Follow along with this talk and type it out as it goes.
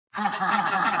Hey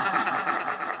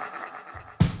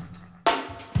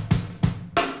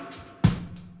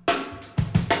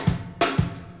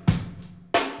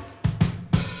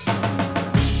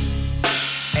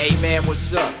man,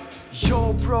 what's up?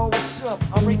 Yo bro, what's up?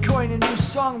 I'm recording a new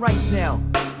song right now.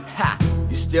 Ha!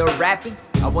 You still rapping?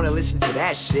 I wanna listen to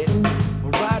that shit.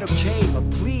 Alright, okay,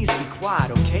 but please be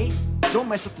quiet, okay? Don't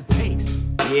mess up the takes.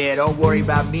 Yeah, don't worry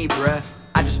about me, bruh.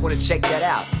 I just wanna check that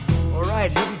out.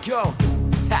 Alright, here we go.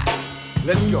 Ha!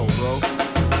 Let's go, bro.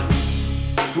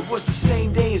 It was the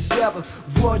same day as ever.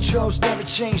 Wardrobes never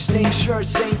changed. Same shirt,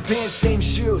 same pants, same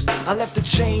shoes. I left the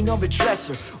chain on the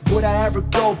dresser. Would I ever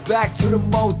go back to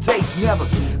the old days? Never.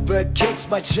 But kicks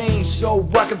might change, so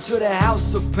welcome to the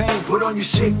house of pain. Put on your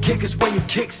shit kickers when you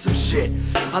kick some shit.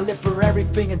 I live for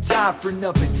everything and die for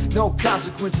nothing. No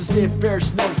consequences if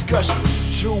there's no discussion.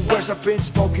 True words have been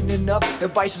spoken enough.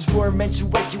 Advices were meant to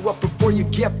wake you up before you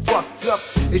get fucked up.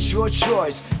 It's your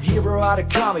choice, hero out of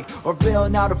comic or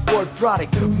villain out of Ford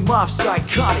product. Mob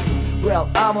psychotic, well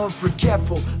I'm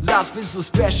unforgetful. Life's been so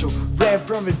special, ran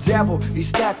from the devil. He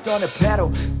snapped on the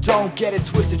pedal, don't get it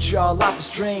twisted y'all. Life is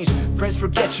strange, friends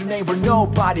forget your name. We're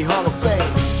nobody, Hall of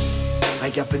Fame. I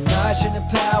got the knowledge and the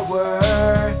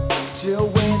power to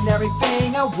win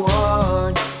everything I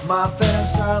want. My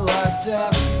feelings are locked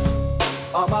up,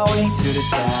 on my way to the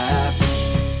top.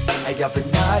 I got the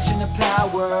knowledge and the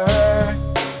power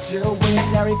to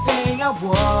win everything I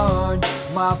want.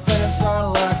 My feelings are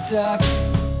locked up,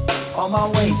 on my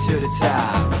way to the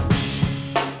top.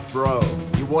 Bro,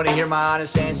 you wanna hear my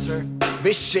honest answer?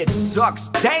 This shit sucks,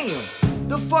 damn!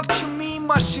 The fuck you mean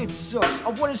my shit sucks? I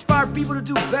wanna inspire people to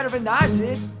do better than I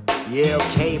did. Yeah,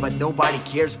 okay, but nobody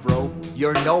cares, bro.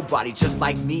 You're nobody, just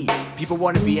like me. People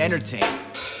wanna be entertained.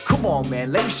 Come on,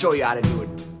 man, let me show you how to do it.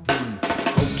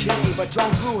 Okay, but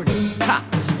don't ruin it. Ha,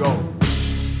 let's go.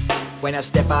 When I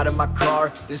step out of my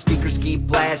car, the speakers keep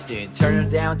blasting. Turn it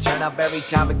down, turn up every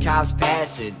time a cop's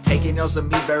passing. Taking notes of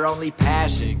me's their only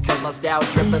passion, cause my style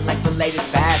dripping like the latest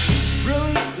fashion.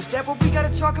 Really? Is that what we gotta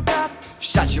talk about?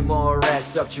 Shut your more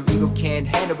ass up, your ego can't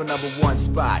handle the #1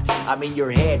 spot. I'm in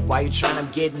your head, why you trying? I'm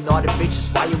getting all the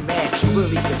bitches, why you mad? You will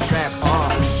leave the trap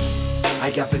on. I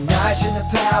got the knowledge and the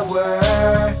power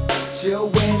to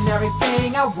win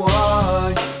everything I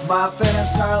want. My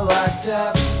feelings are locked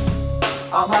up,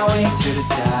 on my way to the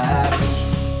top.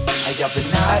 I got the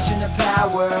knowledge and the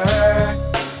power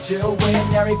to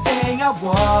win everything I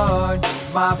want.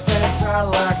 My feelings are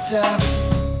locked up,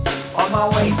 on my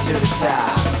way to the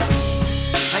top.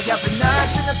 I got the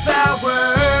knowledge and the power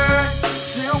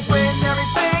to win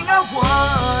everything